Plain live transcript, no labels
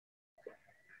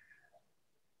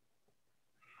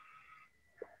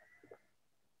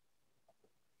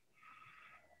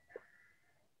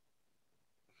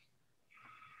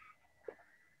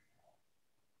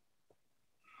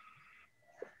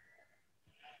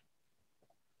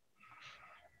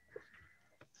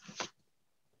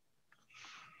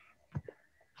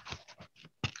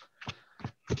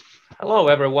Hello,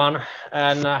 everyone,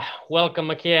 and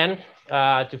welcome again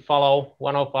to follow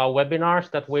one of our webinars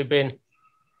that we've been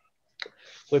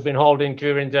holding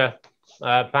during the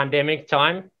pandemic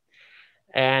time.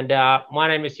 And my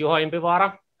name is Juho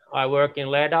Impivaara. I work in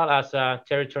Laerdal as a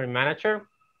territory manager.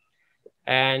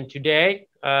 And today,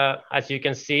 as you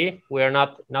can see, we are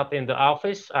not in the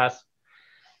office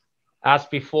as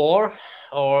before,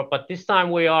 but this time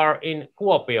we are in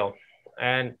Kuopio,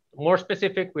 and more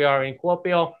specific, we are in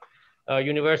Kuopio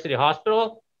University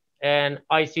Hospital and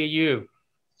ICU.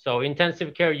 So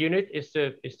intensive care unit is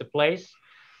the place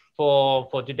for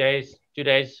today's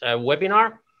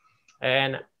webinar.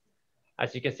 And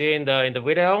as you can see in the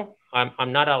video,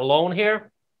 I'm not alone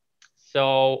here.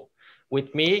 So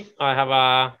with me, I have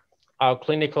our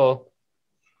clinical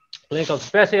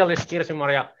specialist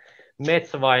Kirsi-Maria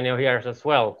Metsävainio here as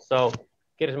well. So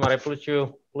Kirsi-Maria, could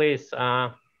you please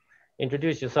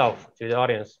introduce yourself to the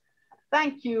audience?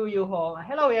 Thank you, Juho.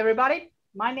 Hello, everybody.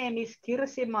 My name is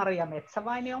Kirsi-Maria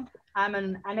Metsävainio. I'm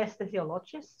an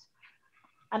anesthesiologist,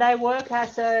 and I work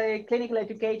as a clinical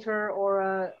educator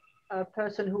or a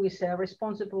person who is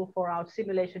responsible for our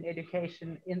simulation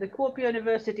education in the Kuopio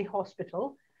University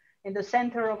Hospital in the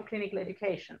Center of Clinical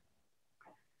Education.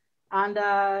 And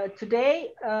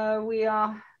today we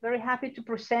are very happy to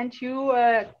present you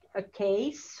a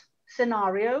case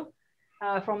scenario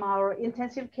from our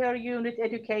intensive care unit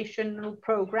educational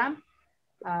program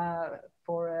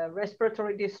for a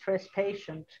respiratory distress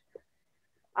patient.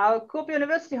 Our Kuopio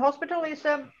University Hospital is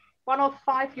one of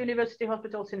 5 university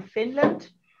hospitals in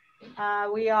Finland.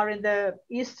 We are in the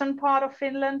eastern part of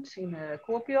Finland, in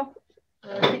Kuopio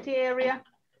city area.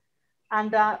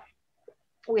 And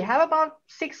we have about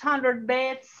 600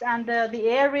 beds, and the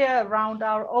area around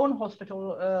our own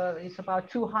hospital is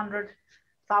about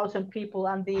 200,000 people,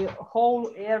 and the whole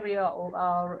area of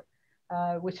our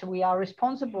which we are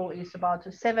responsible is about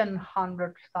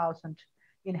 700,000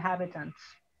 inhabitants.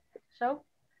 So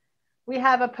we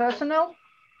have a personnel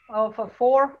of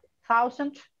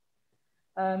 4,000,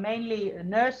 mainly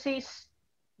nurses,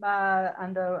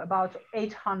 and about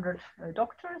 800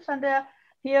 doctors. And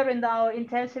here in our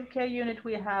intensive care unit,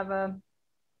 we have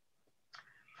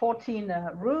 14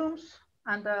 rooms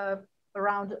and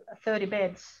around 30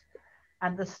 beds.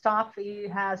 And the staff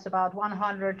has about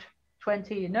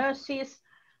 120 nurses,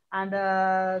 and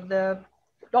the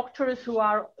doctors who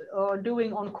are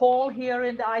doing on call here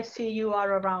in the ICU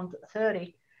are around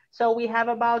 30. So we have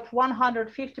about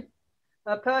 150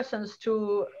 persons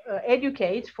to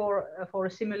educate for a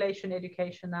simulation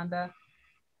education,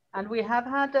 and we have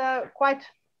had quite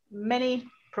many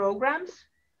programs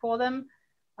for them,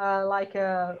 like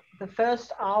the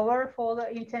first hour for the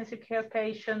intensive care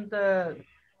patient, the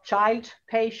child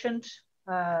patient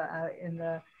in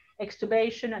the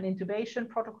extubation and intubation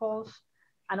protocols.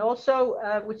 And also,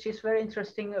 which is very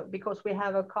interesting because we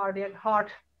have a cardiac heart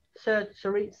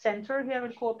surgery center here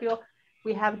in Kuopio,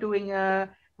 we have doing a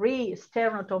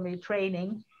re-sternotomy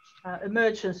training,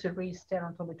 emergency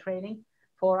re-sternotomy training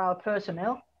for our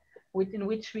personnel, in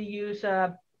which we use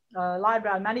a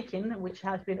Laerdal mannequin, which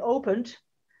has been opened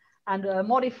and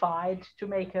modified to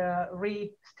make a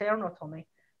re-sternotomy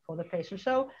for the patient.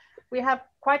 So we have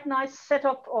quite nice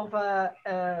setup of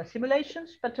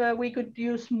simulations, but we could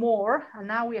use more. And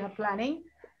now we are planning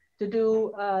to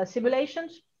do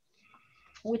simulations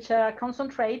which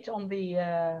concentrate on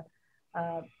the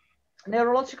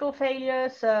neurological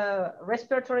failures,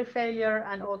 respiratory failure,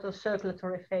 and also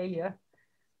circulatory failure,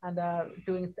 and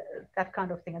doing that kind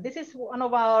of thing. And this is one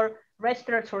of our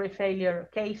respiratory failure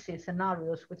cases,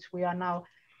 scenarios, which we are now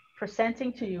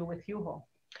presenting to you with Juho.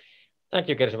 Thank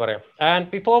you, Kirsi-Maria.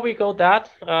 And before we go that,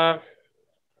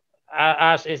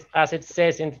 as it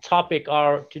says in the topic,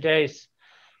 our today's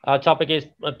topic is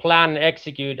plan,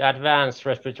 execute, advanced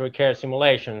respiratory care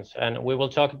simulations, and we will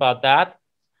talk about that.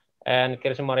 And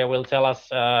Kirsi-Maria will tell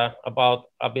us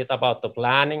a bit about the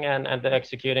planning and the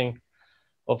executing,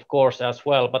 of course, as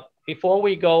well. But before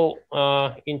we go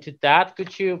into that,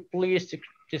 could you please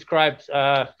describe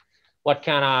what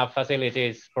kind of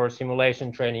facilities for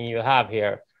simulation training you have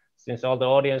here? Since all the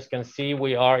audience can see,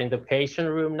 we are in the patient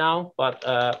room now, but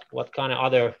what kind of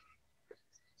other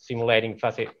simulating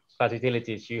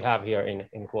facilities you have here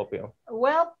in Kuopio?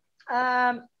 Well,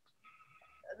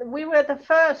 we were the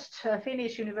first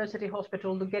Finnish university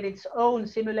hospital to get its own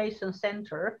simulation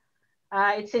center.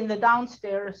 It's in the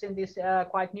downstairs in this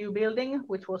quite new building,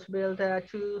 which was built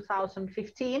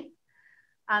 2015.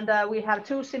 And we have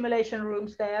 2 simulation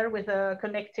rooms there with a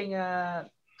connecting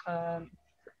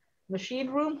machine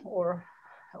room or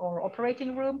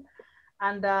operating room,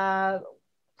 and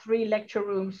 3 lecture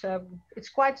rooms. It's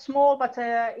quite small, but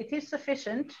it is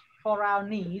sufficient for our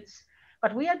needs,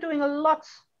 but we are doing a lot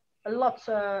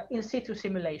in situ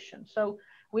simulation. So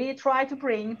we try to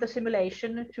bring the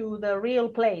simulation to the real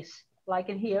place, like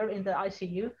in here in the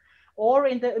ICU, or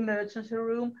in the emergency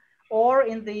room, or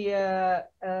in the,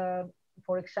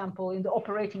 for example, in the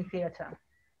operating theater.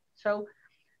 So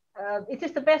it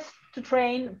is the best to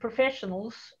train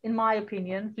professionals, in my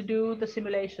opinion, to do the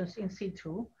simulations in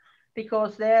situ,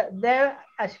 because there,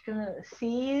 as you can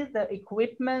see, the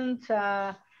equipment,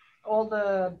 all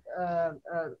the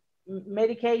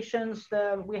medications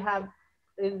we have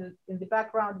in the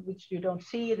background, which you don't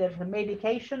see. There's a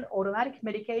medication, automatic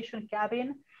medication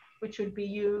cabin, which would be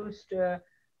used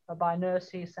by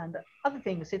nurses and other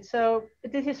things. It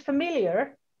is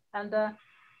familiar, and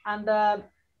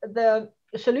the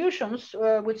solutions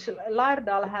which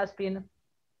Laerdal has been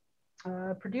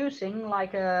producing,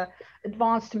 like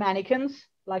advanced mannequins,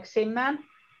 like SimMan,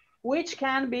 which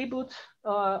can be put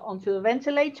onto the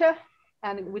ventilator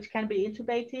and which can be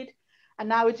intubated. And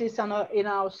now it is in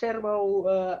our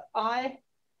servo eye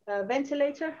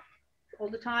ventilator all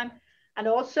the time. And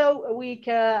also we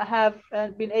have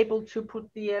been able to put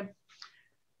the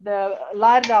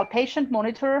Laerdal patient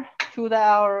monitor to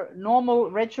our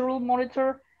normal regular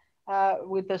monitor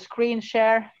with the screen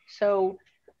share. So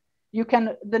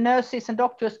the nurses and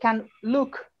doctors can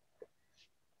look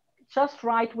just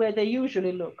right where they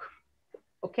usually look.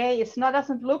 Okay,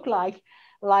 doesn't look like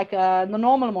the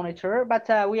normal monitor,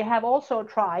 but we have also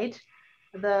tried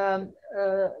the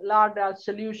Laerdal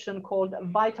solution called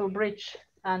Vital Bridge,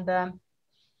 and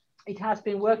it has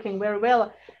been working very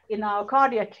well in our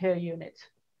cardiac care unit.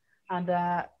 And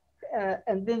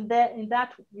then in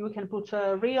that you can put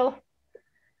a real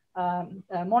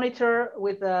monitor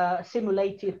with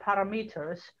simulated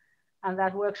parameters, and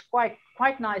that works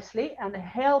quite nicely and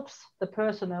helps the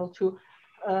personnel to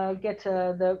get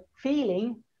the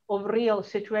feeling of real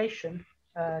situation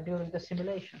during the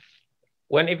simulation.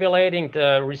 When evaluating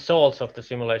the results of the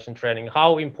simulation training,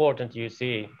 how important do you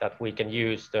see that we can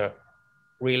use the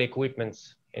real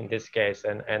equipments in this case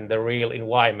and the real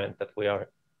environment that we are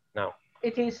now?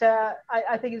 It is,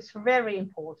 I think it's very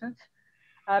important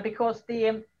because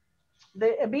the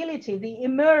ability, the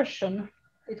immersion,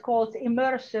 it's called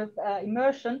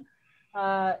immersion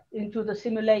into the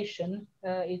simulation.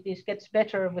 It gets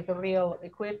better with the real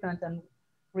equipment and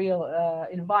real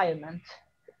environment.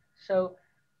 So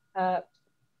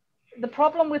the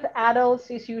problem with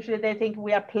adults is usually they think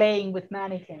we are playing with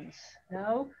mannequins.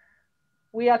 No,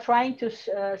 we are trying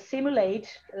to simulate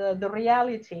the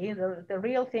reality, the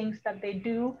real things that they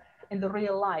do in the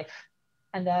real life.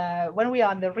 And when we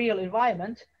are in the real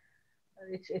environment,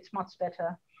 it's much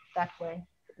better that way.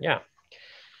 Yeah.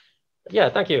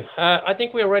 Thank you. I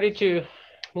think we're ready to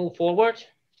move forward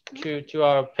to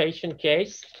our patient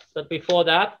case. But before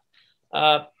that,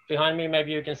 behind me,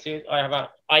 maybe you can see I have an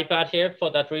iPad here for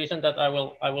that reason that I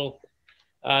will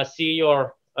see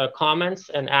your comments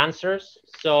and answers.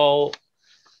 So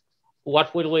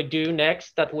what will we do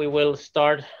next? That we will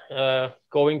start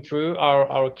going through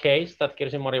our case that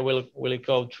Kirsi-Mari will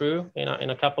go through in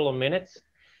a couple of minutes.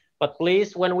 But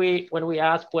please, when we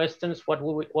ask questions, what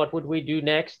would we do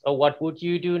next, or what would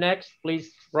you do next?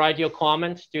 Please write your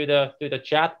comments to the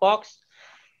chat box,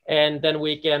 and then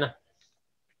we can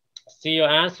see your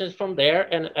answers from there,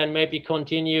 and maybe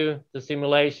continue the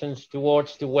simulations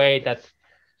towards the way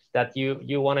that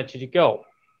you wanted to go.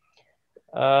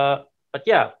 But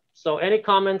yeah, so any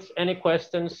comments, any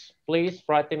questions, please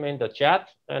write them in the chat,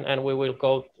 and we will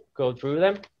go through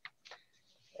them.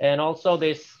 And also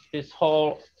this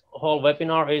whole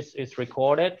webinar is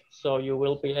recorded, so you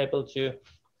will be able to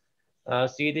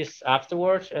see this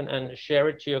afterwards and share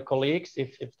it to your colleagues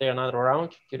if they're not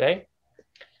around today.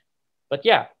 But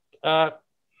yeah,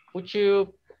 would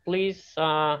you please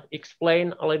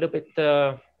explain a little bit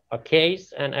a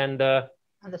case and the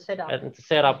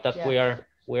setup that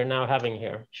we're now having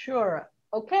here? Sure.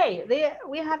 Okay,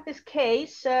 we have this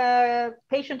case.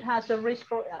 Patient has a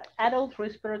adult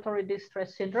respiratory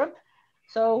distress syndrome,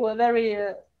 so a very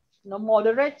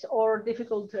moderate or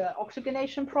difficult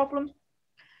oxygenation problem.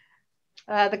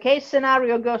 The case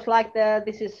scenario goes like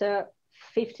this is a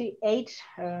 58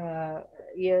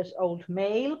 years old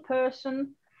male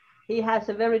person. He has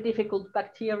a very difficult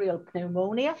bacterial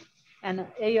pneumonia and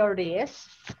ARDS.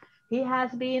 He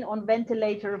has been on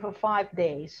ventilator for 5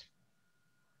 days.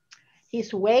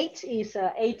 His weight is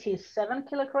 87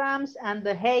 kilograms and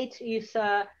the height is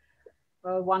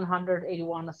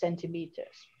 181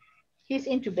 centimeters. He's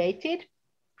intubated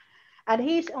and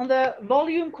he's on the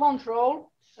volume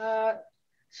control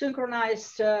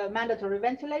synchronized mandatory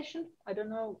ventilation. I don't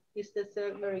know, is this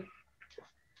very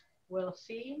well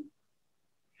seen?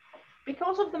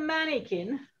 because of the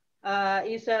mannequin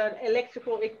is an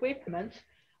electrical equipment,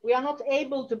 we are not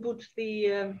able to put the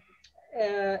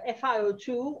FiO2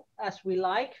 as we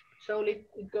like, so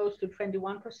it goes to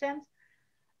 21%.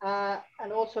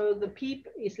 And also the PEEP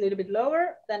is a little bit lower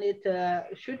than it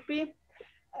should be.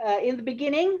 In the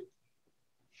beginning,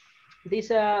 this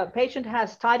patient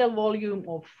has tidal volume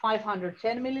of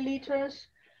 510 milliliters.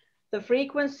 The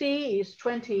frequency is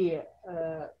 20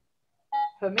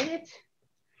 per minute.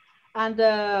 And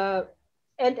the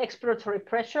end expiratory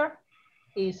pressure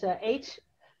is 8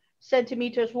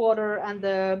 centimeters water. And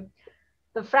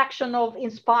the fraction of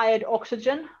inspired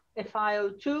oxygen,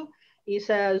 FiO2, is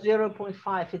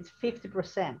 0.5, it's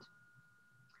 50%.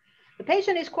 The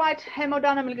patient is quite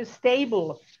hemodynamically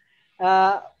stable,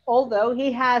 although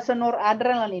he has a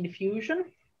noradrenaline infusion,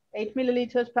 8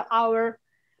 milliliters per hour.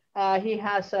 He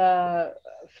has a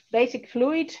basic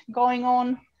fluid going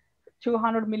on,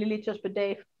 200 milliliters per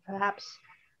day, perhaps.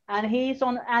 And he's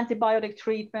on antibiotic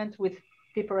treatment with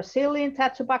piperacillin,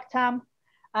 tazobactam,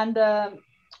 and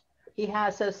he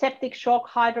has a septic shock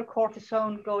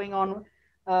hydrocortisone going on,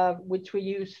 which we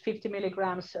use 50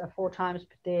 milligrams 4 times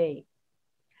per day.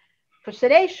 For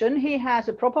sedation, he has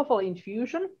a propofol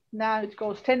infusion. Now it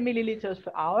goes 10 milliliters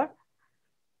per hour.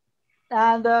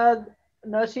 And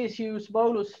nurses use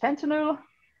bolus fentanyl.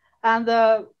 And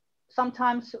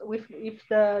sometimes if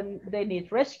they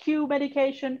need rescue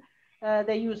medication,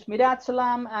 they use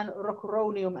midazolam and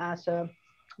rocuronium as a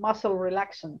muscle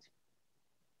relaxant.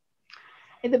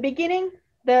 In the beginning,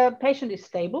 the patient is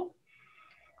stable.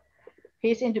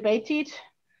 He's intubated.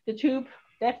 The tube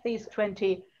depth is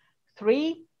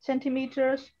 23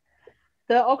 centimeters.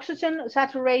 The oxygen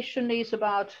saturation is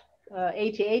about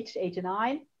 88,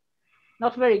 89.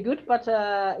 Not very good, but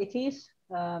it is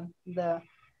the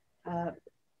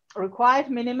required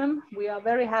minimum. We are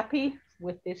very happy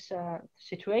with this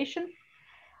situation.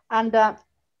 And the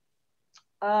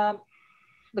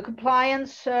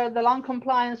compliance, the lung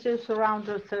compliance is around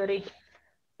 30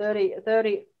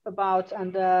 about,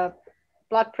 and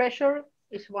blood pressure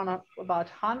is about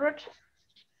 100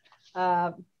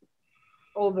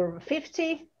 over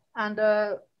 50, and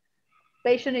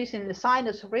patient is in the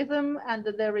sinus rhythm, and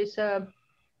there is a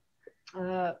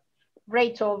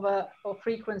rate of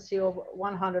frequency of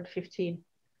 115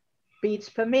 beats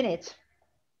per minute.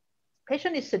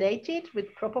 Patient is sedated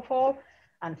with propofol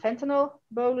and fentanyl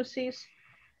boluses,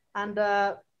 and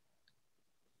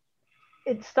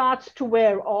it starts to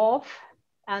wear off,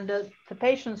 and the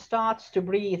patient starts to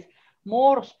breathe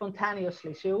more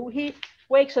spontaneously. So he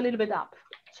wakes a little bit up.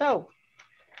 So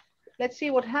let's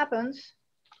see what happens.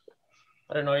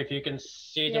 I don't know if you can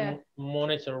see the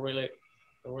monitor really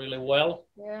well.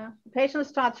 Yeah, the patient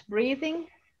starts breathing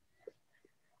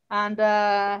and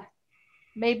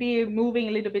maybe moving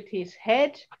a little bit his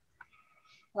head,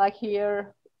 like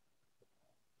here.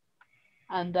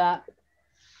 And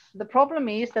the problem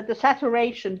is that the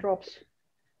saturation drops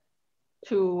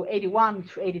to 81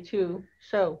 to 82.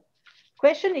 So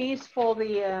question is for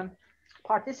the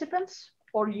participants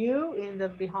or you in the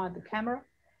behind the camera.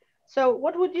 So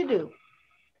what would you do?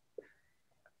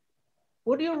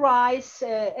 Would you rise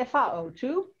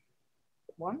FiO2?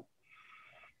 1.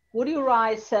 Would you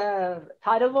rise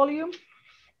tidal volume?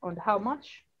 And how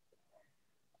much?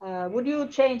 Would you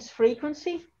change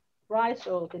frequency? Rise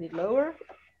or get it lower?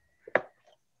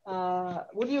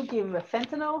 Would you give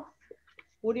fentanyl?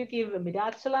 Would you give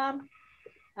midazolam?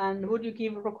 And would you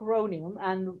give rocuronium?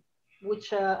 And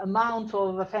which amount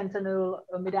of fentanyl,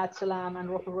 midazolam, and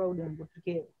rocuronium would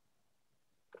you give?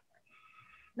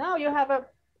 Now you have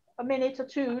a minute or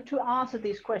two to answer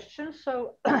these questions.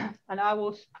 So, and I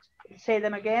will say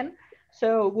them again.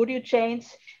 So would you change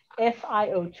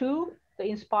FiO2, the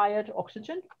inspired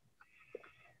oxygen?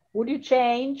 Would you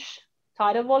change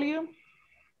tidal volume?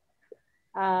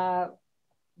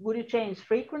 Would you change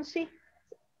frequency?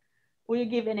 Would you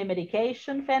give any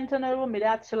medication, fentanyl,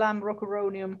 midazolam,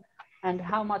 rocuronium, and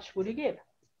how much would you give?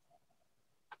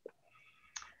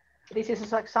 This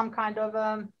is like some kind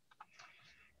of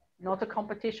not a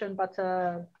competition, but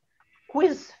a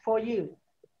quiz for you.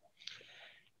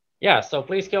 Yeah, so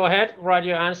please go ahead, write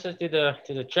your answer to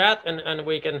the chat, and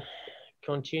we can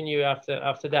continue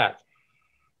after that.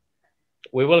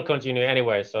 We will continue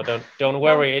anyway, so don't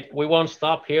worry. We won't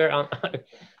stop here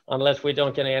unless we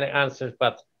don't get any answers.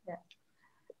 But yeah.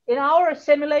 In our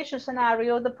simulation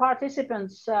scenario, the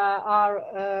participants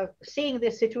are seeing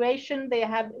this situation. They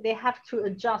have to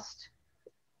adjust.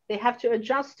 They have to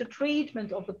adjust the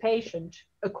treatment of the patient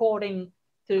according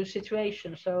to the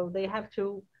situation. So they have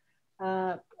to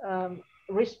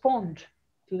respond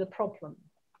to the problem.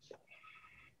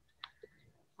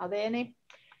 Are there any?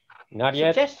 Not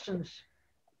yet. Suggestions.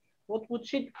 What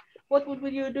would you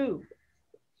do?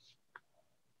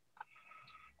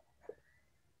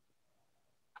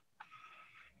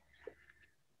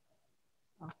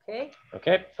 Okay.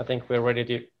 Okay, I think we're ready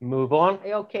to move on.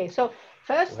 Okay, so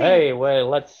first thing. Hey, well,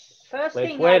 let's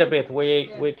wait a bit.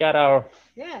 We got our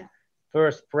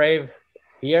first brave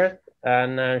here,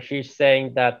 and she's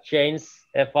saying that change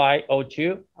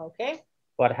FiO2. Okay.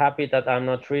 But happy that I'm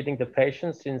not treating the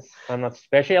patient since I'm not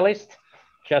specialist.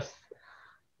 Just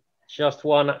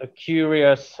one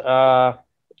curious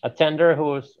attender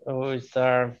who is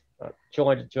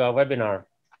joined to our webinar.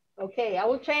 Okay, I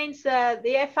will change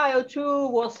the FiO2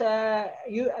 was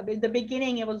in the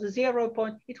beginning it was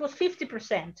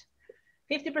 50%.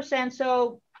 50%,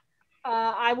 so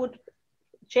I would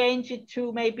change it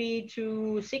to maybe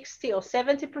to 60 or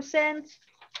 70%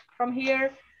 from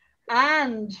here.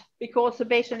 And because the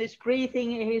patient is breathing,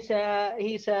 he's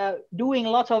doing a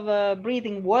lot of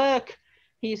breathing work,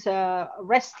 he's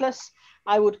restless,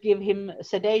 I would give him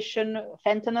sedation,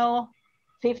 fentanyl,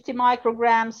 50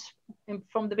 micrograms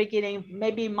from the beginning,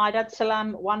 maybe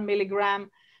midazolam 1 milligram,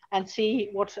 and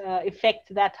see what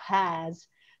effect that has.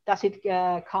 Does it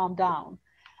calm down?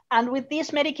 And with these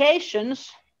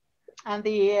medications and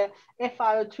the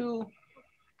FiO2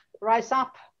 rise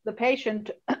up, the patient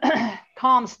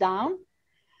calms down.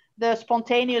 The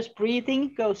spontaneous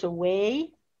breathing goes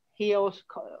away. He's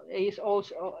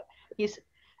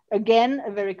again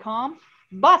very calm.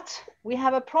 But we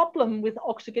have a problem with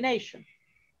oxygenation.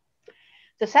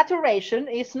 The saturation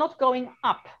is not going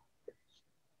up.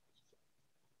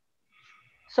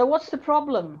 So what's the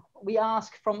problem? We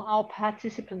ask from our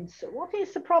participants, what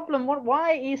is the problem?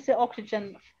 Why is the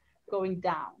oxygen going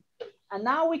down? And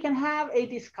now we can have a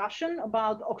discussion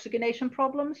about oxygenation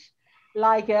problems,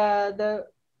 like the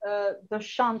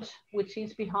shunt which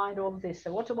is behind all this.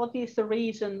 So what is the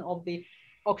reason of the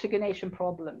oxygenation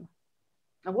problem?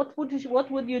 And what would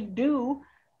you do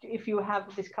if you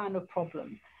have this kind of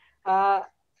problem?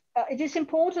 It is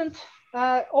important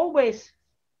always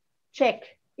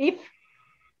check if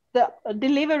the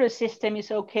delivery system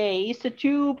is okay. Is the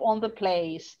tube on the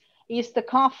place? Is the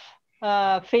cuff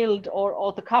filled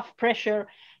or the cuff pressure?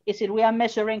 We are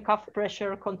measuring cuff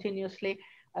pressure continuously,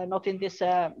 not in this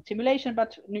simulation,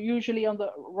 but usually on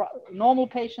the normal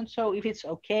patient. So if it's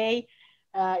okay,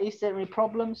 is there any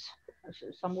problems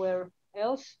somewhere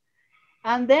else?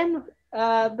 And then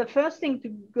the first thing to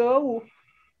go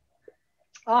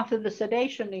after the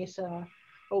sedation is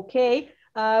okay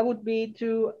would be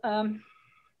to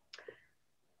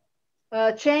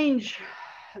change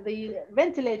the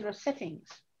ventilator settings.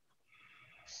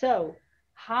 So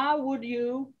how would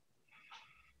you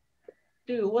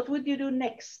do? What would you do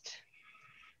next?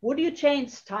 Would you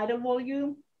change tidal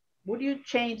volume? Would you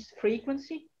change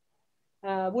frequency?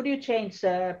 Would you change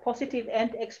positive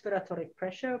and expiratory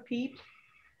pressure, PEEP?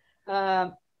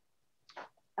 And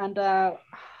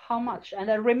how much?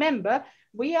 And remember,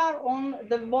 we are on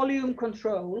the volume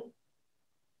control.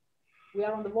 We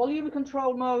are on the volume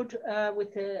control mode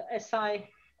with the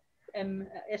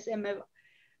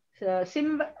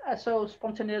SIM, so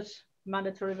spontaneous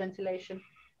mandatory ventilation.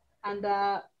 And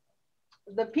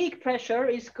the peak pressure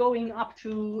is going up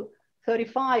to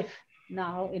 35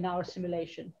 now in our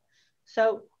simulation.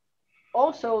 So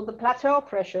also the plateau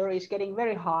pressure is getting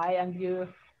very high, and you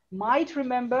might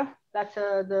remember that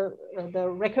the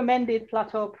recommended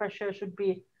plateau pressure should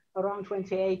be around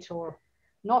 28 or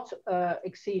not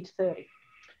exceed 30.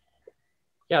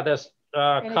 Yeah, there's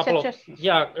a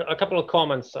couple of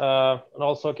comments, and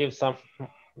also give some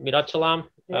midazolam.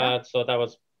 So that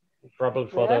was probably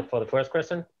for the first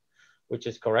question, which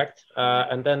is correct.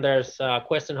 And then there's a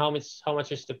question: how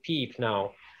much is the PEEP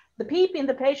now? The PEEP in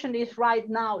the patient is right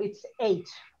now, it's 8.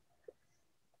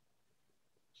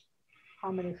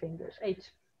 How many fingers? 8.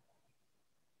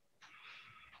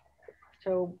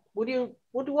 So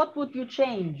what would you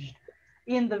change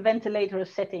in the ventilator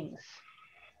settings?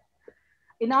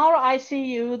 In our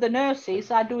ICU, the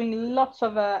nurses are doing lots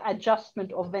of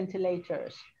adjustment of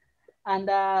ventilators, and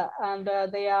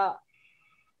they are.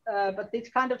 But this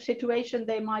kind of situation,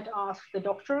 they might ask the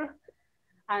doctor,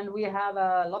 and we have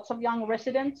lots of young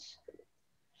residents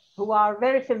who are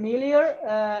very familiar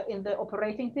in the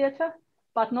operating theater,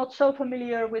 but not so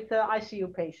familiar with the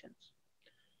ICU patients.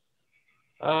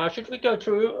 Should we go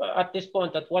through at this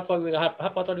point that what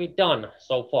have we done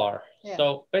so far? Yeah.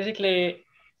 So basically,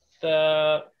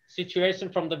 the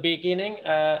situation from the beginning,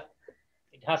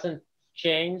 it hasn't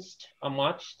changed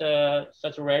much. The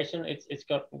saturation, it's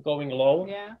going low,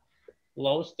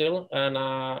 low still, and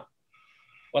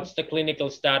What's the clinical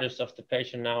status of the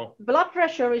patient now? Blood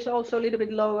pressure is also a little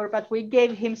bit lower, but we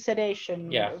gave him sedation,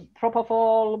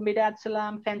 propofol,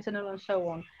 midazolam, fentanyl, and so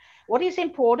on. What is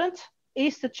important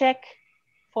is to check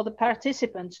for the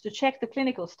participants, to check the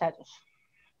clinical status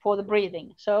for the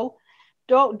breathing. So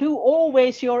do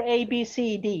always your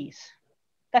ABCDs.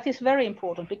 That is very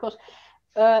important because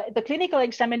the clinical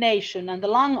examination and the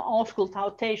lung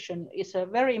auscultation is a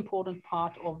very important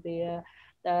part of the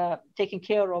taking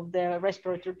care of the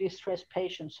respiratory distress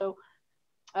patients. So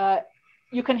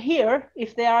you can hear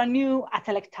if there are new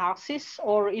atelectasis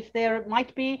or if there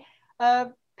might be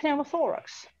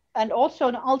pneumothorax. And also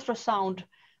an ultrasound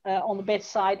on the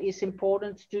bedside is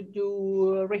important to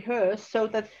do rehearse so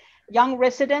that young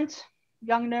resident,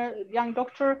 young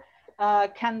doctor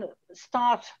can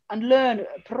start and learn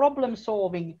problem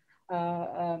solving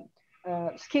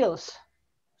skills.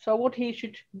 So what he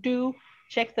should do,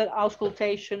 check the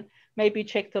auscultation, maybe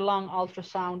check the lung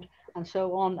ultrasound and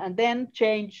so on, and then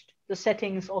change the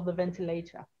settings of the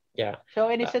ventilator. Yeah. So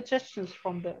any suggestions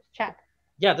from the chat?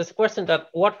 Yeah, there's a question that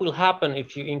what will happen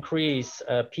if you increase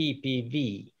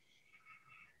PPV?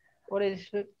 What is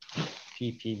it?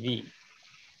 PPV.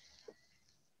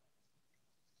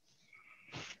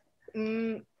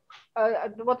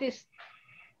 What is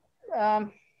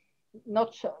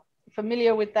not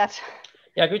familiar with that?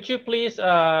 Yeah, could you please,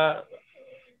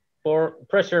 for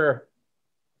pressure,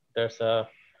 there's a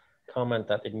comment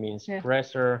that it means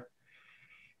pressure.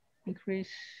 Increase.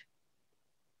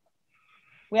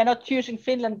 We are not using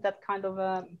Finland, that kind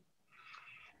of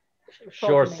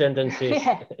short sentences.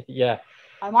 Yeah.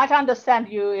 I might understand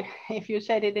you if you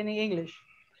said it in English.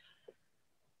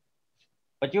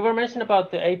 But you were mentioning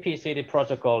about the APCD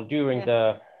protocol during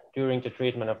the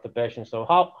treatment of the patient. So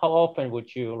how often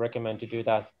would you recommend to do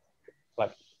that?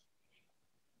 Like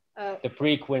the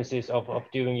frequencies of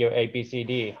doing your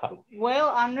APCD? Well,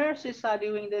 our nurses are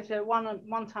doing this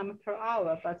one time per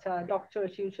hour, but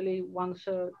doctors usually once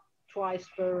or twice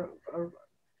per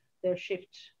their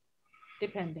shift,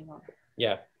 depending on.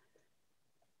 Yeah.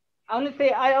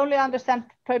 I only understand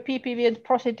per PPV and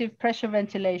positive pressure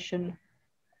ventilation.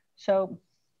 So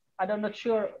I'm not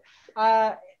sure.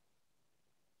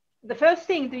 The first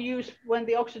thing to use when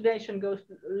the oxidation goes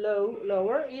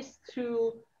lower is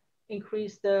to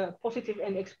increase the positive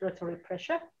and expiratory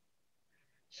pressure.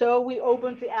 So we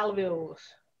open the alveolus.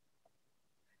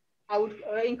 I would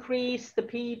increase the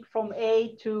PEEP from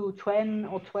 8 to 10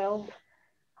 or 12,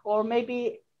 or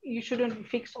maybe you shouldn't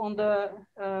fix on the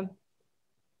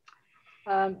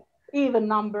even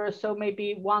numbers, so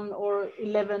maybe 1 or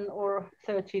 11 or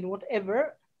 13,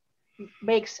 whatever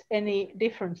makes any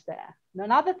difference there.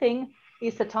 Another thing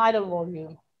is the tidal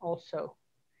volume also.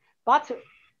 But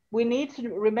we need to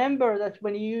remember that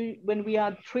when we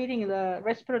are treating the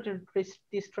respiratory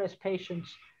distress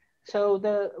patients, so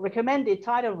the recommended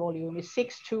tidal volume is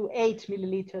 6 to 8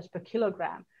 milliliters per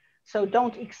kilogram. So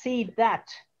don't exceed that.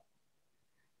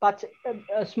 But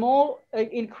a small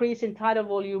increase in tidal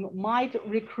volume might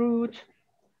recruit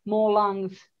more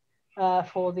lungs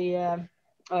for the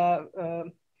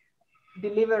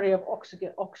delivery of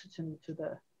oxygen to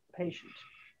the patient.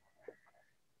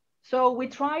 So we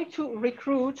try to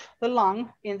recruit the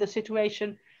lung in the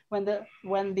situation when the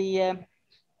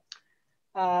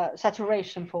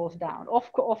saturation falls down.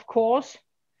 Of course,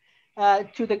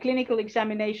 to the clinical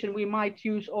examination, we might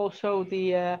use also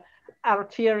the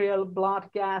arterial blood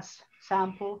gas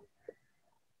sample.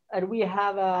 And we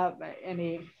have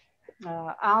any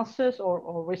answers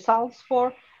or results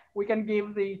for, we can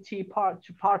give the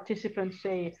to participants,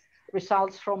 say,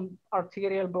 results from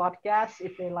arterial blood gas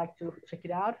if they like to check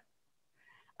it out.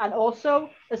 And also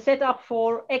a setup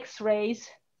for X-rays.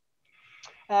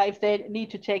 If they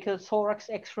need to take a thorax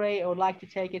X-ray or like to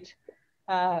take it,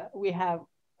 we have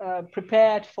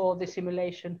prepared for the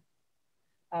simulation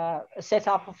a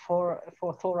setup for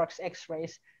thorax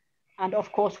X-rays. And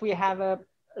of course, we have a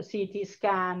CT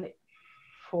scan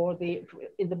for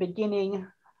in the beginning,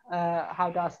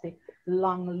 how does the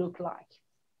lung look like?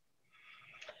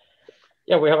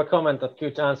 Yeah, we have a comment that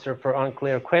good answer for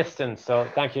unclear questions. So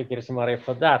thank you, Kirsi-Maria,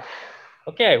 for that.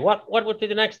 Okay, what would be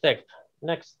the next step?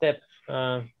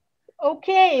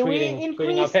 Okay, we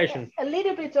increase a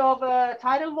little bit of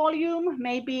tidal volume,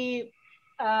 maybe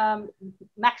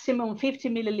maximum 50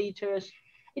 milliliters.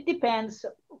 It depends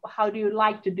how do you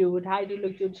like to do it, how do you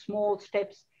look at small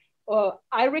steps.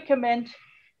 I recommend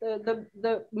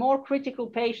the more critical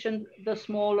patient, the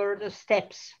smaller the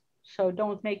steps. So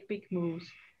don't make big moves.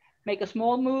 Make a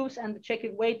small moves and check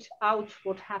it, wait out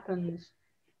what happens.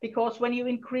 Because when you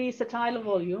increase the tidal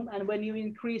volume and when you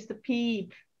increase the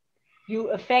PEEP,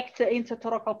 you affect the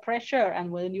intrathoracal pressure, and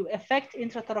when you affect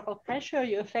intrathoracal pressure,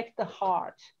 you affect the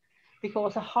heart,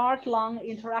 because a heart-lung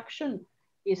interaction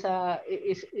is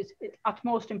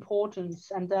utmost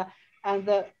importance, and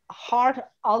the heart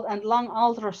and lung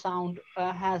ultrasound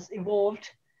has evolved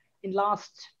in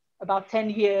last about 10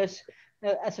 years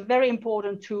as a very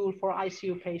important tool for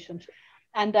ICU patients.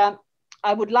 And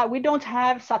we don't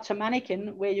have such a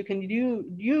mannequin where you can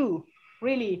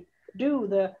really do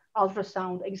the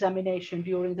ultrasound examination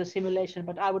during the simulation,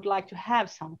 but I would like to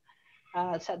have some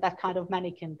that kind of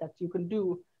mannequin that you can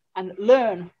do and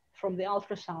learn from the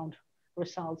ultrasound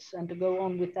results and to go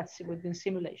on with that within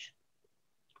simulation.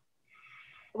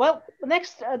 Well,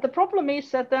 next, the problem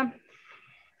is that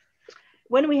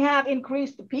when we have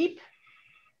increased the PEEP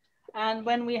and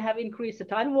when we have increased the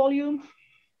tidal volume,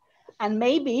 and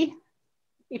maybe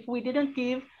if we didn't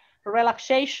give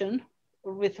relaxation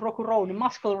with rocurone,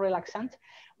 muscle relaxant,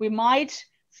 we might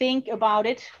think about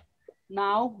it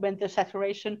now when the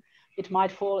saturation, it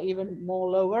might fall even more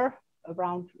lower,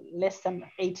 around less than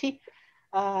 80,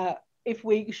 if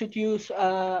we should use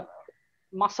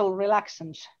muscle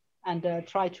relaxants and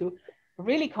try to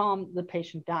really calm the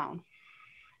patient down.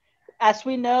 As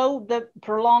we know, the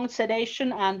prolonged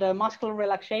sedation and muscular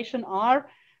relaxation are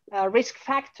risk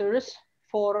factors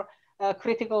for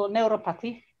critical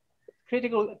neuropathy,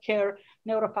 critical care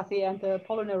neuropathy and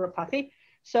polyneuropathy.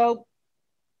 So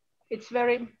it's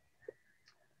very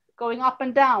going up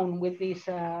and down with these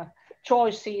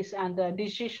choices and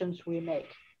decisions we make.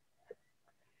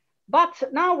 But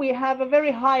now we have a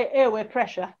very high airway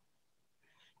pressure.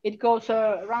 It goes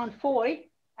around 40,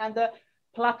 and the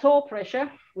plateau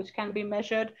pressure, which can be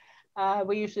measured,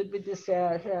 we use it with this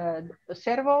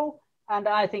servo, and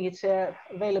I think it's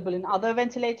available in other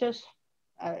ventilators.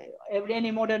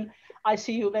 Any modern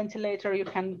ICU ventilator, you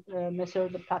can measure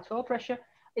the plateau pressure.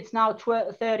 It's now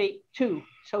 32,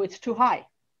 so it's too high.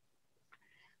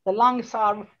 The lungs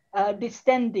are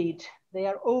distended, they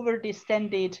are over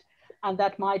distended, and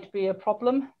that might be a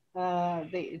problem.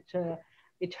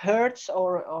 It hurts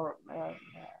or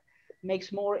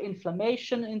makes more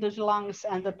inflammation in the lungs,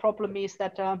 and the problem is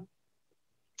that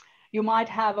you might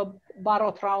have a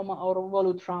barotrauma or a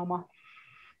volutrauma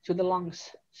to the lungs.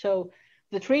 So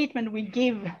the treatment we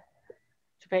give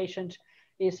to patients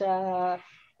is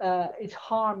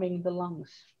harming the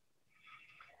lungs.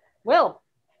 Well,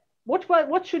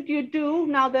 what should you do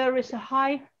now? There is a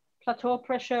high plateau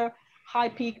pressure, high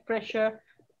peak pressure,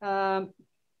 and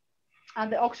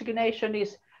the oxygenation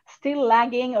is still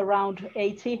lagging around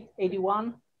 80,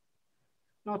 81.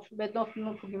 Not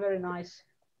looking very nice.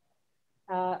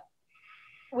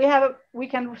 We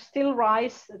can still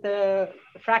rise the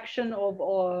fraction of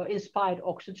inspired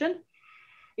oxygen.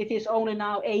 It is only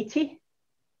now 80.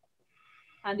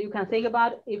 And you can think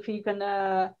about if you can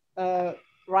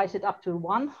rise it up to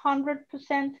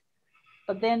 100%,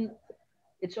 but then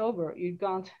it's over. You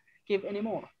can't give any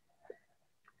more.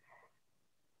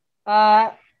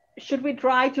 Should we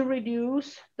try to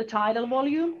reduce the tidal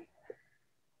volume?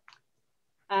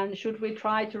 And should we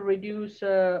try to reduce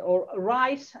or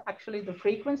rise actually the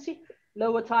frequency?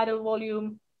 Lower tidal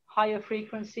volume, higher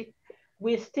frequency.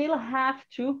 We still have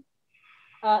to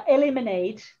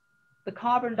eliminate the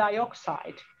carbon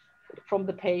dioxide from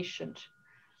the patient.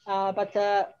 But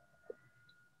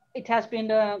it has been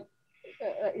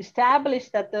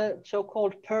established that the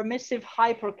so-called permissive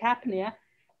hypercapnia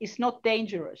is not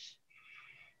dangerous.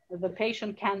 The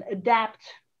patient can adapt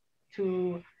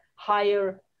to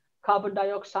higher carbon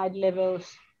dioxide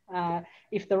levels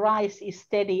if the rise is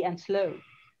steady and slow.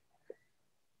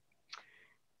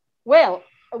 Well,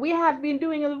 we have been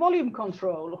doing a volume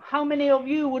control. How many of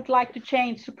you would like to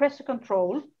change suppressor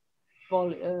control?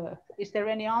 Is there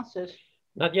any answers?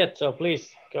 Not yet, so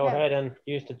please go ahead and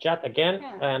use the chat again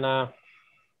and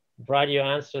write your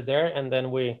answer there, and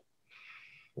then we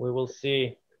will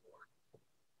see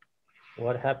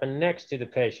what happened next to the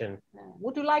patient.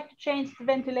 Would you like to change the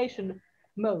ventilation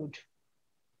mode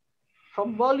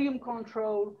from volume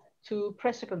control to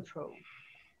pressure control?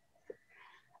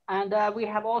 And we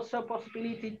have also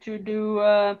possibility to do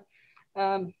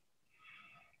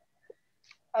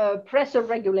pressure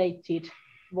regulated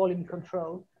volume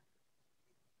control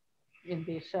in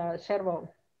this servo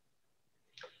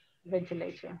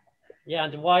ventilator. Yeah,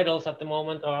 and the vitals at the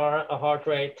moment are a heart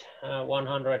rate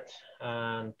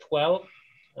 112,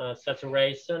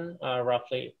 saturation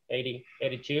roughly 80,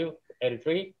 82,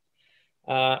 83.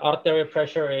 Arterial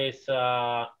pressure is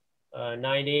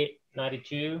 90,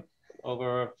 92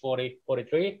 over 40,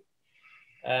 43.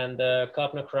 And the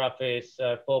capnograph is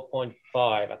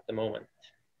 4.5 at the moment.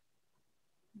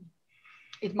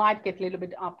 It might get a little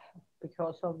bit up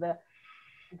because of the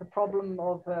the problem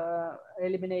of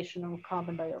elimination of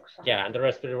carbon dioxide. Yeah, and the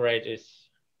respiratory rate is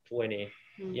 20.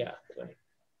 Yeah, 20.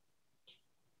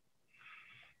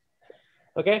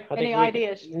 Okay. Any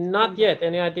ideas? Not yet.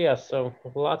 Any ideas? So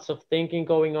lots of thinking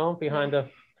going on behind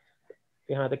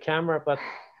the camera, but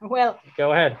well,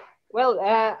 go ahead. Well,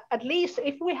 at least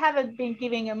if we haven't been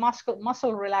giving a muscle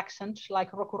relaxant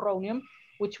like rocuronium,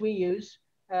 which we use,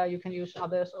 you can use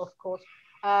others, of course.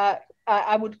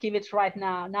 I would give it right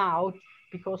now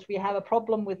because we have a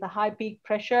problem with the high peak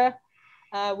pressure.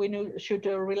 We should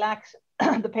relax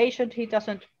the patient. He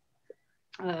doesn't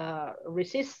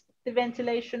resist the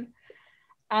ventilation.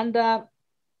 And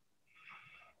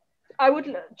I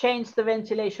would change the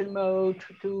ventilation mode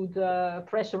to the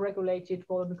pressure regulated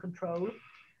volume control.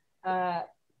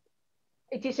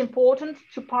 It is important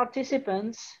to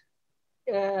participants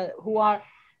who are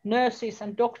nurses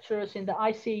and doctors in the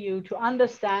ICU to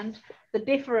understand the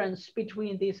difference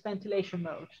between these ventilation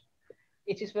modes.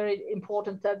 It is very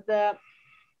important that the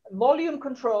volume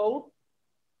control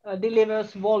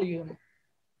delivers volume.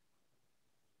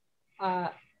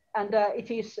 And it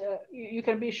is, you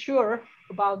can be sure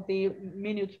about the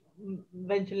minute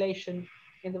ventilation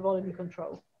in the volume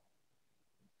control.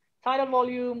 Tidal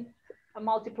volume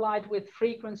multiplied with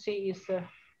frequency is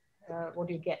what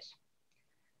you get.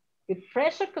 With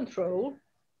pressure control,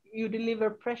 you deliver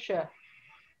pressure,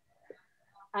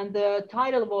 and the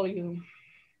tidal volume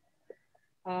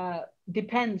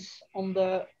depends on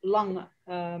the lung,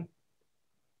 the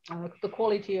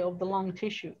quality of the lung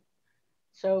tissue.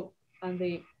 So, and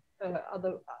the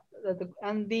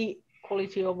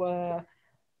quality of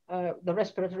the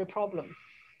respiratory problem.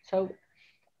 So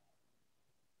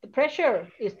the pressure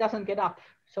doesn't get up,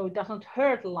 so it doesn't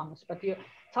hurt the lungs, but your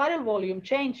tidal volume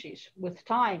changes with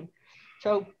time.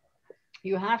 So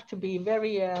you have to be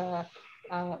very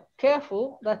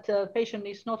careful that the patient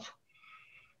is not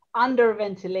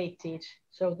underventilated.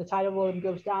 So the tidal volume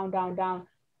goes down, down, down.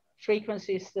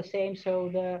 Frequency is the same, so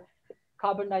the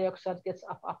carbon dioxide gets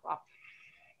up, up, up.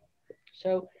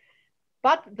 So,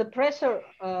 but the pressure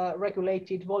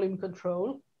regulated volume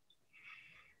control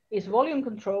is volume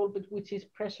control, but which is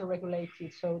pressure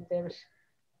regulated. So there's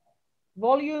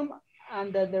volume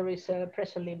and there is a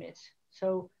pressure limit.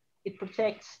 So it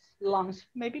protects lungs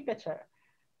maybe better.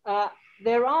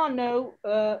 There are no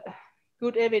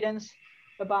good evidence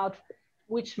about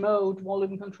which mode,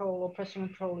 volume control or pressure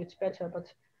control, it's better,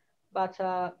 but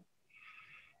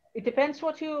it depends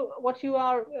what you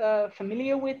are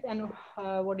familiar with and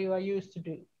what you are used to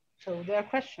do. So there are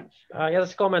questions.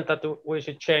 Yes, comment that we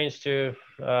should change to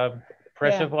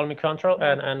pressure volume control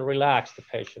and relax the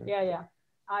patient. Yeah,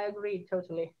 I agree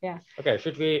totally. Yeah. Okay,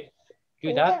 should we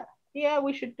do that? Yeah,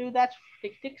 we should do that.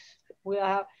 Ticks.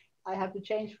 I have to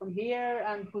change from here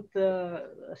and put the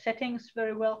settings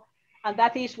very well, and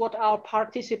that is what our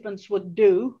participants would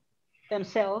do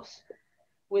themselves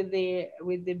with the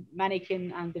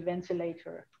mannequin and the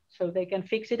ventilator, so they can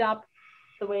fix it up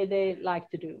the way they like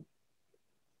to do.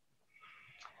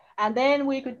 And then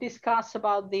we could discuss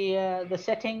about the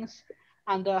settings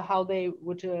and how they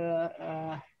would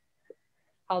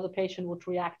how the patient would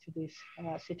react to this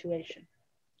situation.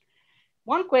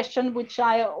 One question which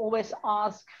I always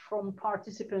ask from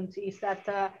participants is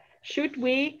that should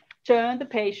we turn the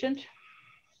patient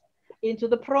into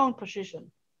the prone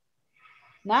position?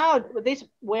 Now, this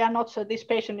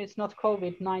patient is not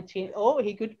COVID-19. Oh,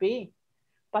 he could be,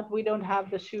 but we don't have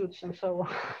the suits and so on.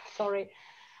 Sorry.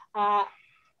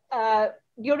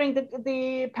 During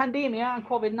the pandemic and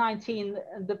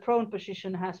COVID-19, the prone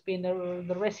position has been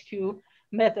the rescue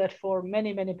method for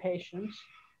many, many patients.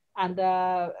 And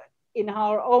in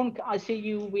our own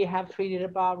ICU, we have treated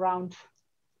about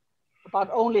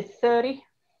only 30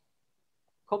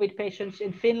 COVID patients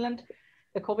in Finland.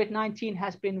 The COVID-19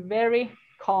 has been very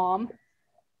calm,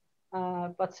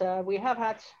 but we have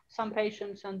had some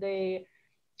patients, and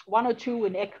one or two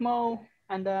in ECMO,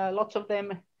 and lots of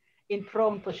them in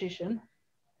prone position.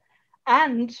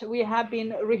 And we have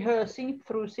been rehearsing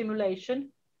through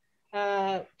simulation,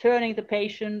 turning the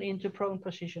patient into prone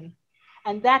position.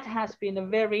 And that has been a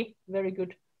very, very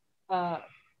good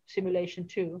simulation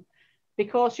too,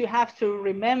 because you have to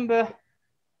remember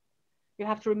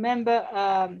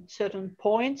certain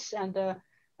points and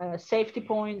safety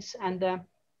points, and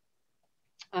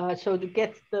so to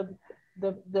get the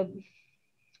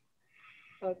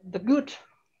good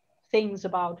things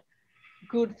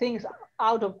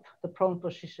out of the prone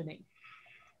positioning.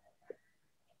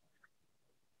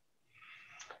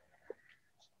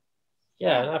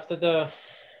 Yeah, and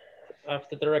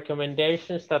after the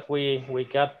recommendations that we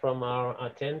got from our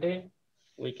attendee,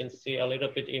 we can see a little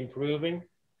bit improving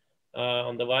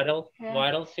on the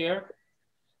vitals here.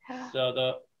 So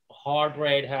the heart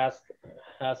rate has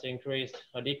increased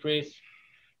or decreased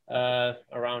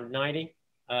around 90.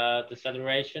 The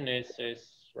saturation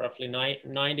is roughly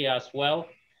 90 as well.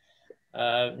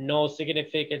 No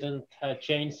significant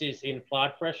changes in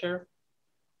blood pressure,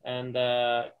 and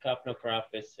capnograph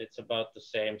it's about the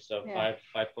same, so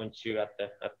 5.2 at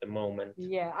the moment.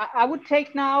 Yeah, I would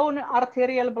take now an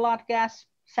arterial blood gas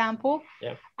sample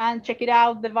and check it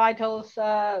out, the vitals,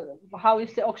 how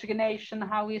is the oxygenation,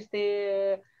 how is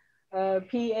the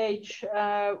pH,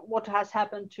 what has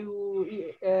happened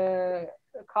to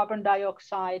carbon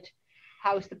dioxide,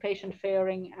 how is the patient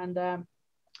faring, and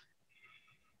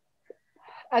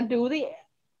do the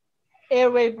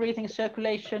airway breathing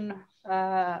circulation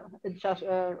just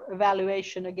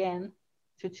evaluation again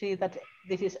to see that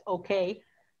this is okay.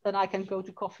 Then I can go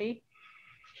to coffee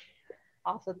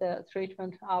after the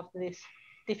treatment, after this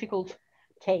difficult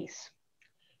case.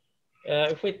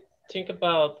 If we think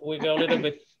about, we go a little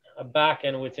bit back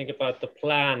and we think about the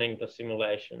planning the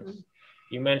simulations.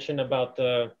 You mentioned about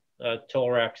the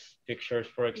thorax pictures,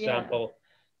 for example.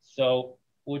 So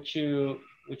would you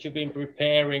be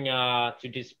preparing to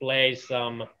display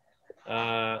some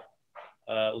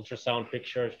ultrasound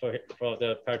pictures for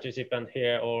the participant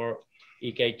here, or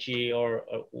EKG, or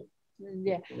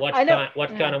what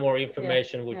kind of more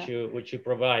information would you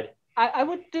provide? I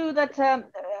would do that.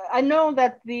 I know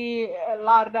that the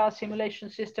Laerdal simulation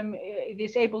system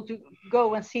is able to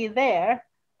go and see there,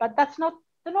 but that's not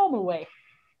the normal way.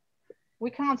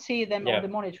 We can't see them on the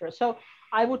monitor. So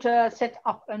I would set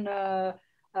up a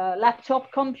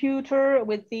laptop computer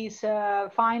with these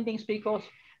findings, because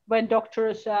when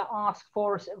doctors ask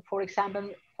for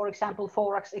example,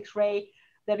 thorax X-ray,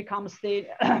 there comes the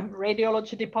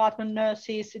radiology department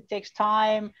nurses. It takes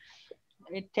time.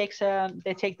 It takes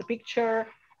they take the picture,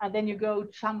 and then you go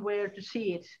somewhere to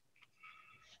see it.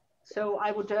 So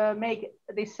I would make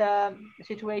this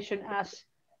situation as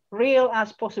real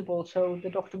as possible. So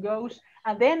the doctor goes,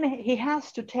 and then he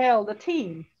has to tell the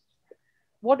team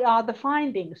what are the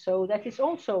findings. So that is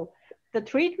also the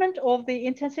treatment of the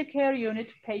intensive care unit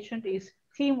patient is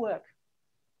teamwork.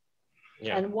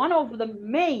 Yeah. And one of the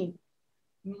main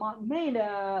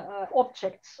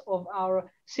objects of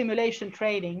our simulation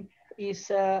training is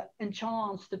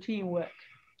enhance the teamwork.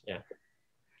 Yeah.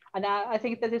 And I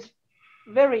think that is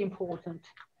very important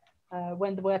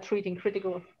when we're treating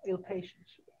critical ill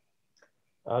patients.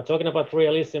 Talking about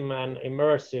realism and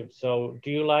immersive, so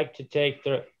do you like to take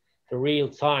the real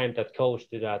time that goes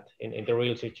to that in the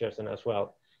real situation as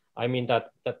well? I mean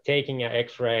that taking an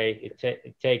X-ray,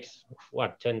 it takes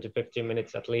what, 10 to 15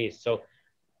 minutes at least. So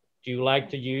do you like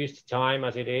to use the time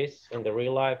as it is in the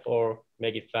real life, or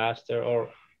make it faster, or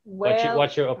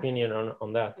what's your opinion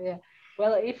on that? Yeah.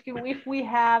 Well, if we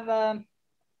have,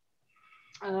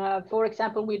 for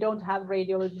example, we don't have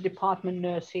radiology department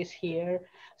nurses here.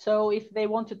 So if they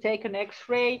want to take an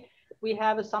X-ray, we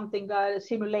have something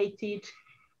simulated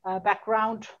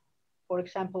background, for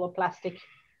example, a plastic,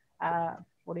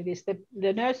 what it is.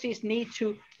 The nurses need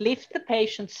to lift the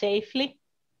patient safely.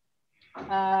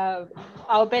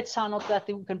 Our beds are not that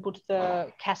you can put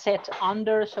the cassette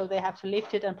under, so they have to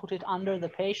lift it and put it under the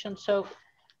patient. So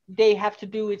they have to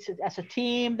do it as a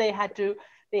team. They have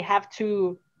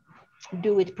to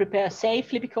do it, prepare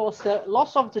safely, because the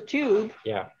loss of the tube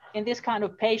in this kind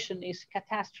of patient is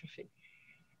catastrophe.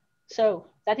 So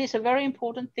that is a very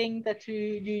important thing, that you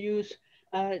use,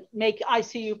 make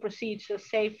ICU procedures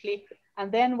safely.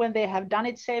 And then when they have done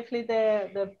it safely,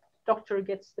 the doctor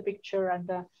gets the picture and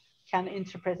can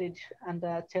interpret it and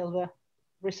tell the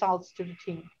results to the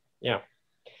team. Yeah.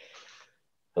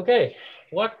 Okay.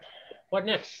 What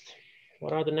next?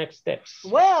 What are the next steps?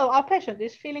 Well, our patient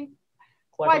is feeling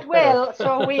quite well,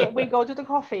 so we go to the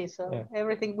coffee. So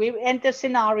everything, we enter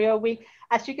scenario.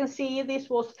 As you can see, this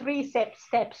was three steps,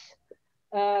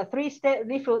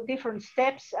 different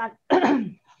steps,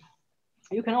 and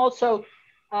you can also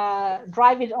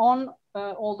drive it on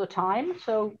all the time.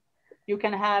 So you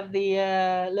can have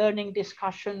the learning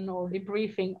discussion or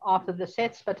debriefing after the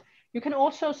sets, but you can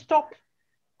also stop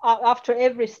after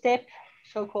every step,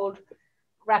 so-called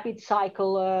rapid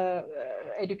cycle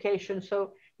education.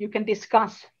 So you can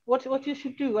discuss what you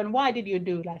should do and why did you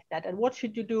do like that, and what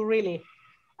should you do really,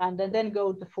 and then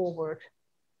go forward,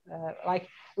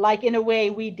 like in a way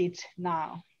we did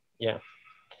now. Yeah.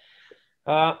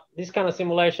 This kind of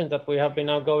simulation that we have been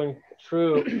now going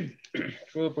through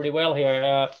pretty well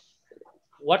here.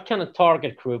 What kind of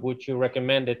target group would you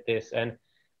recommend it this, and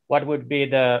what would be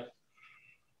the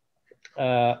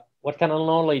what kind of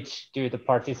knowledge do the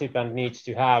participant needs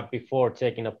to have before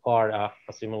taking apart a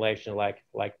simulation like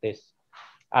this,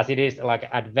 as it is like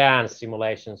advanced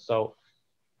simulation? So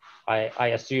I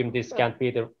assume this can't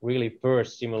be the really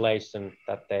first simulation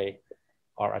that they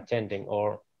are attending,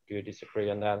 or do you disagree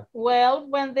on that? Well,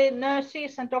 when the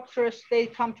nurses and doctors, they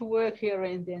come to work here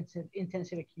in the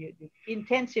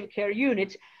intensive care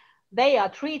units, they are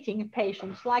treating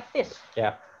patients like this.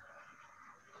 Yeah.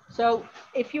 So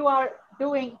if you are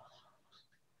doing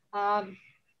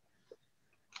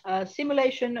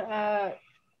simulation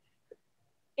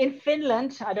in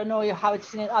Finland, I don't know how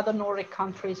it's in other Nordic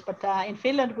countries, but in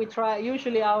Finland, we try,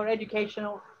 usually our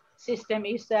educational system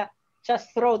is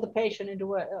just throw the patient into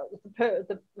work,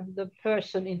 the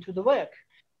person into the work.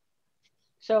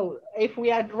 So if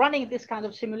we are running this kind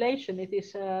of simulation, it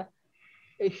is a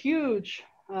huge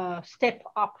step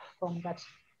up from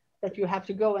that you have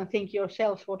to go and think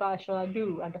yourself, what shall I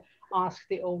do, and ask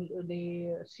the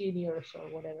seniors or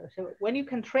whatever. So when you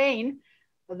can train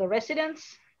the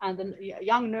residents and the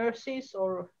young nurses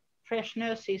or fresh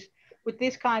nurses with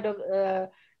this kind of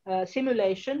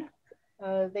simulation,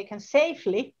 they can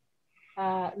safely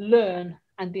learn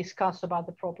and discuss about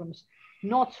the problems,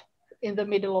 not in the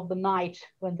middle of the night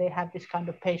when they have this kind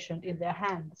of patient in their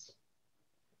hands.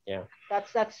 Yeah,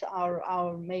 that's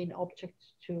our main object,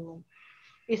 to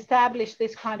establish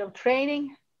this kind of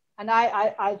training. And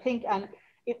I think, and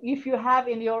if you have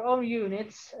in your own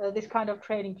units this kind of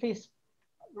training, please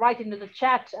write into the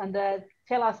chat and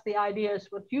tell us the ideas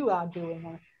what you are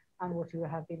doing and what you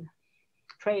have been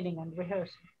training and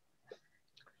rehearsing.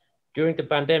 During the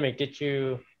pandemic, did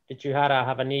you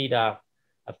have a need of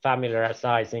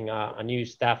familiarizing a new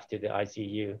staff to the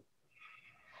ICU?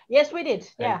 Yes, we did.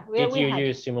 Yeah. Did you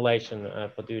use simulation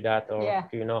for do that, or yeah.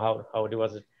 Do you know how it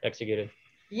was executed?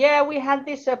 Yeah, we had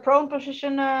this prone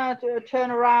position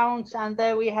turnarounds, and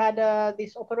then we had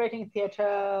this operating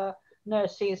theater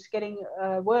nurses getting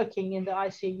working in the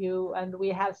ICU, and we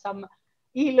had some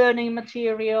e-learning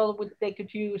material which they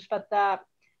could use. But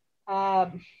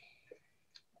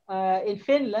in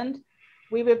Finland,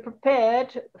 we were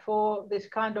prepared for this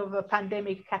kind of a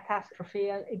pandemic catastrophe,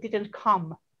 and it didn't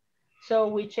come. So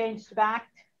we changed back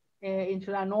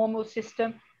into our normal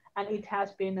system, and it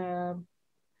has been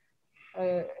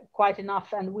quite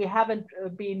enough. And we haven't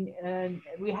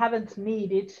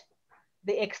needed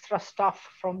the extra stuff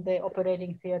from the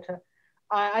operating theater.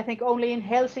 I think only in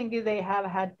Helsinki they have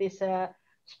had this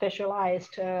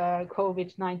specialized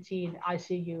COVID-19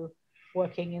 ICU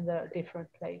working in the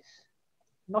different place,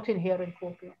 not in here in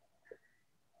Kuopio.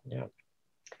 Yeah.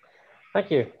 Thank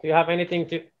you. Do you have anything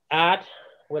to add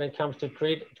when it comes to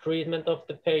treatment of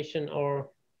the patient, or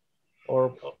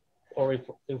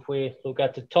if we look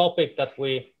at the topic that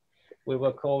we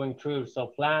were going through, so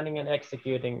planning and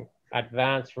executing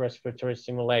advanced respiratory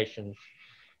simulations?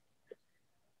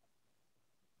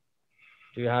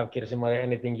 Do you have, Kirsi-Maria,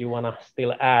 anything you want to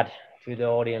still add to the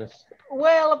audience?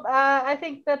 Well, I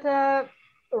think that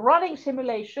running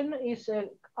simulation is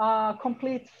a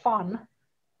complete fun,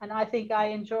 and I think I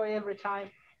enjoy every time.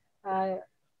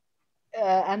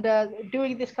 And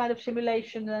doing this kind of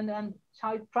simulation and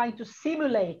trying to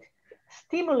stimulate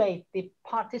the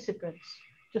participants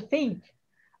to think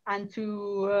and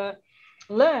to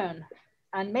learn,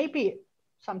 and maybe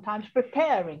sometimes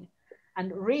preparing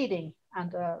and reading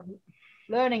and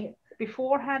learning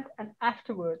beforehand and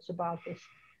afterwards about this.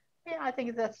 Yeah, I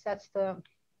think that's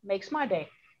makes my day.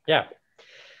 Yeah.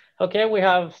 Okay, we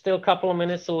have still a couple of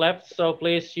minutes left, so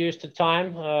please use the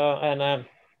time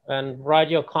and write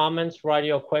your comments, write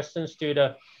your questions to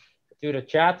the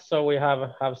chat. So we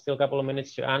have still a couple of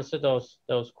minutes to answer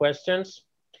those questions.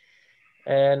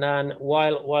 And then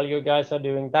while you guys are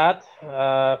doing that,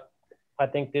 I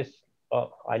think this,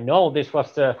 I know this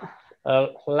was the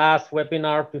last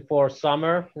webinar before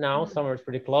summer. Now summer is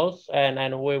pretty close,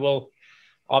 and we will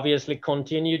obviously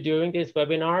continue doing these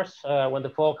webinars when the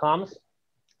fall comes,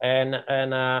 and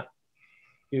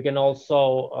you can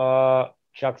also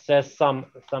access some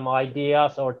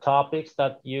ideas or topics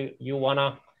that you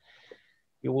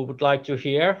would like to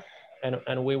hear,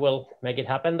 and we will make it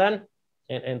happen then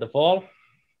in the fall.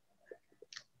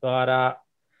 But I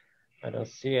don't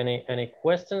see any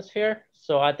questions here,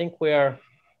 so I think we are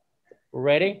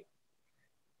ready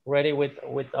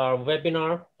with our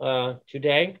webinar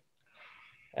today.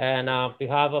 And on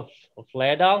behalf of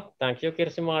Laerdal, thank you,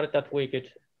 Kirsi-Maria, that we could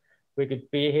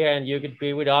be here and you could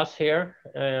be with us here,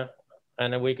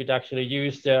 and we could actually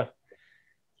use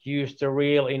the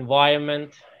real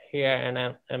environment here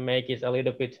and make it a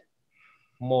little bit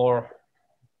more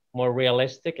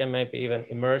realistic and maybe even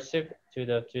immersive to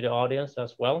the audience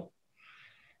as well.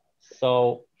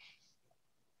 So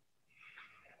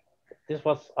this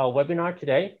was our webinar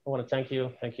today. I want to thank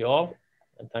you all,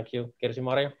 and thank you,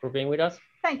 Kirsi-Maria, for being with us.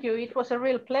 Thank you. It was a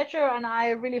real pleasure, and I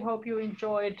really hope you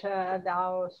enjoyed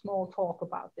our small talk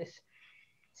about this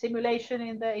simulation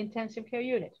in the intensive care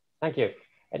unit. Thank you.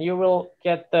 And you will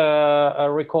get a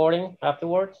recording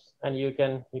afterwards, and you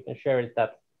can share it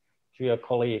that to your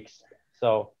colleagues.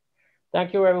 So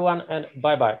thank you, everyone, and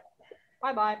bye-bye.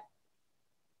 Bye-bye.